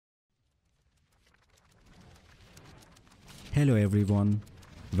Hello everyone,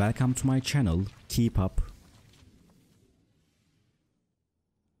 welcome to my channel, keep up.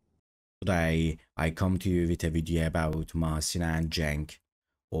 Today I come to you with a video about Mahessine and Cenk.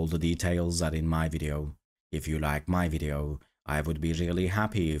 All the details are in my video. If you like my video, I would be really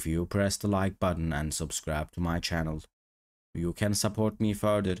happy if you press the like button and subscribe to my channel. You can support me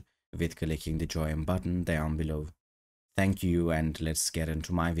further with clicking the join button down below. Thank you, and let's get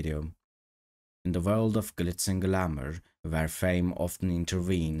into my video. In the world of glitz and glamour, where fame often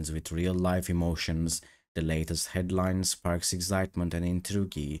intervenes with real-life emotions, the latest headline sparks excitement and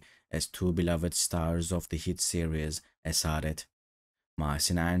intrigue as two beloved stars of the hit series Esaret,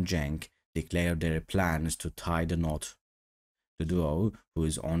 Mahessine and Cenk, declare their plans to tie the knot. The duo,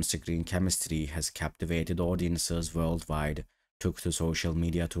 whose on-screen chemistry has captivated audiences worldwide, took to social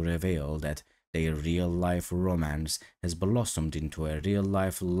media to reveal that their real-life romance has blossomed into a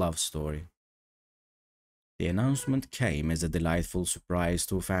real-life love story. The announcement came as a delightful surprise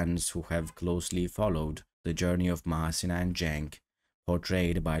to fans who have closely followed the journey of Mahessine and Cenk,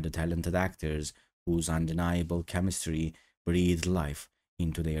 portrayed by the talented actors whose undeniable chemistry breathed life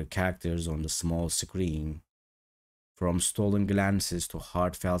into their characters on the small screen. From stolen glances to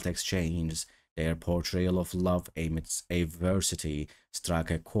heartfelt exchanges, their portrayal of love amidst adversity struck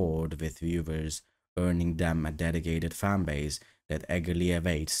a chord with viewers, earning them a dedicated fanbase that eagerly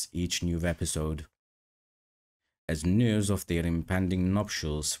awaits each new episode. As news of their impending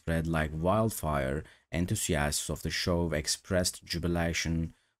nuptials spread like wildfire, enthusiasts of the show expressed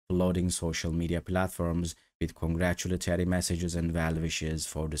jubilation, flooding social media platforms with congratulatory messages and well wishes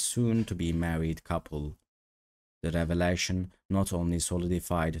for the soon-to-be married couple. The revelation not only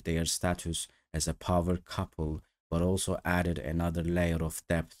solidified their status as a power couple, but also added another layer of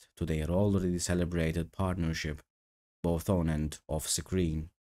depth to their already celebrated partnership, both on and off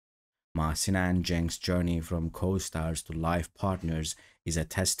screen. Mahessine and Cenk's journey from co-stars to life partners is a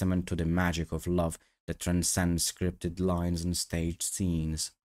testament to the magic of love that transcends scripted lines and staged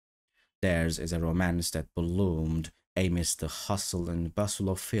scenes. Theirs is a romance that bloomed amidst the hustle and bustle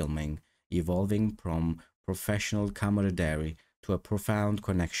of filming, evolving from professional camaraderie to a profound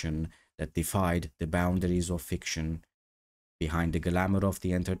connection that defied the boundaries of fiction. Behind the glamour of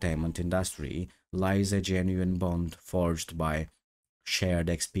the entertainment industry lies a genuine bond forged by shared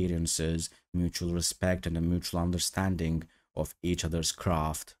experiences, mutual respect, and a mutual understanding of each other's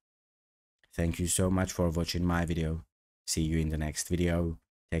craft. Thank you so much for watching my video. See you in the next video.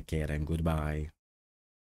 Take care and goodbye.